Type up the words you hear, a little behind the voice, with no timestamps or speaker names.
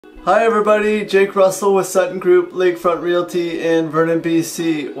Hi everybody, Jake Russell with Sutton Group Lakefront Realty in Vernon,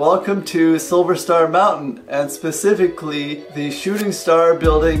 BC. Welcome to Silver Star Mountain, and specifically the Shooting Star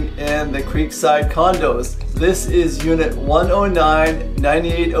building and the Creekside condos. This is Unit 109,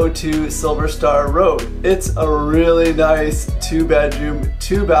 9802 Silver Star Road. It's a really nice 2-bedroom,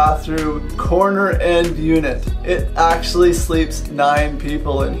 2-bathroom, corner end unit. It actually sleeps 9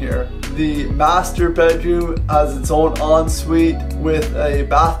 people in here. The master bedroom has its own ensuite with a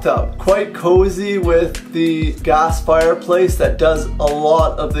bathtub. Quite cozy with the gas fireplace that does a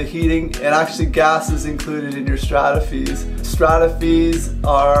lot of the heating, and actually gas is included in your strata fees. Strata fees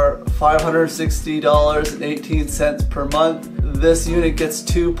are $560.18 per month. This unit gets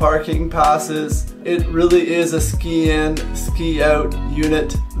 2 parking passes. It really is a ski in, ski out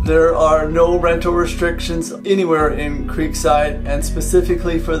unit. There are no rental restrictions anywhere in Creekside, and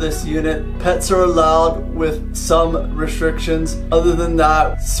specifically for this unit, pets are allowed with some restrictions. Other than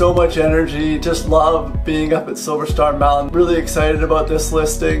that, so much energy. Just love being up at Silver Star Mountain. Really excited about this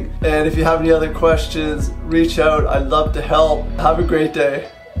listing, and if you have any other questions, reach out. I'd love to help. Have a great day.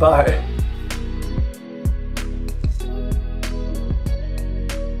 Bye.